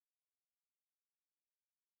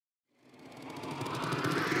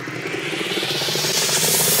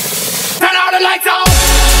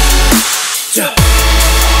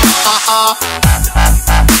Hey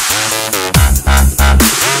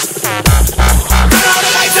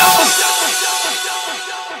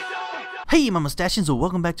my mustachians, so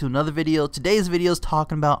welcome back to another video. Today's video is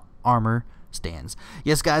talking about armor stands.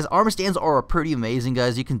 Yes guys, armor stands are pretty amazing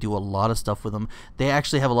guys. You can do a lot of stuff with them. They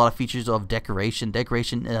actually have a lot of features of decoration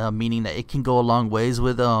meaning that it can go a long ways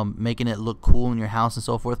with making it look cool in your house and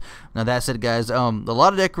so forth. Now that said guys, a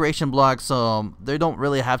lot of decoration blocks, they don't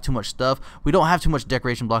really have too much stuff. We don't have too much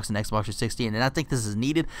decoration blocks in Xbox 360, and I think this is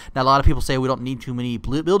needed. Now a lot of people say we don't need too many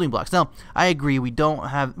building blocks. Now I agree, we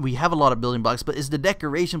have a lot of building blocks, but it's the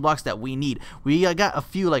decoration blocks that we need. We got a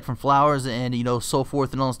few like from flowers and so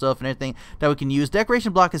forth and all stuff and everything that we can use.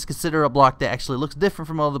 Decoration block is considered a block that actually looks different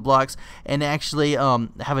from other blocks and actually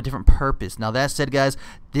have a different purpose. Now that said guys,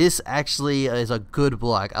 this actually is a good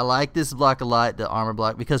block. I like this block a lot, the armor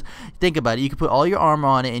block, because think about it, you can put all your armor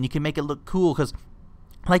on it and you can make it look cool. Because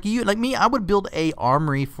like me, I would build a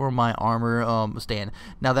armory for my armor stand.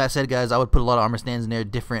 Now that said guys, I would put a lot of armor stands in there,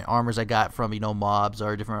 different armors I got from mobs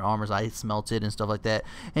or different armors I smelted and stuff like that,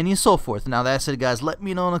 and so forth. Now that said guys, let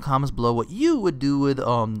me know in the comments below what you would do with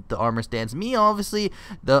the armor stands. Me, obviously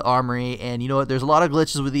the armory, and you know what, there's a lot of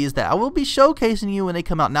glitches with these that I will be showcasing you when they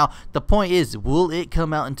come out. Now the point is, will it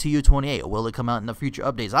come out in TU28 or will it come out in the future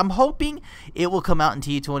updates? I'm hoping it will come out in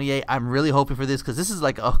TU28. I'm really hoping for this because this is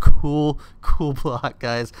like a cool block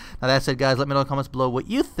guys. Now that said guys, let me know in the comments below what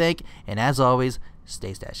you think, and as always,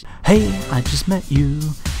 stay stashy. Hey, I just met you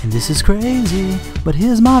and this is crazy, but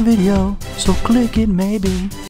here's my video, so click it maybe.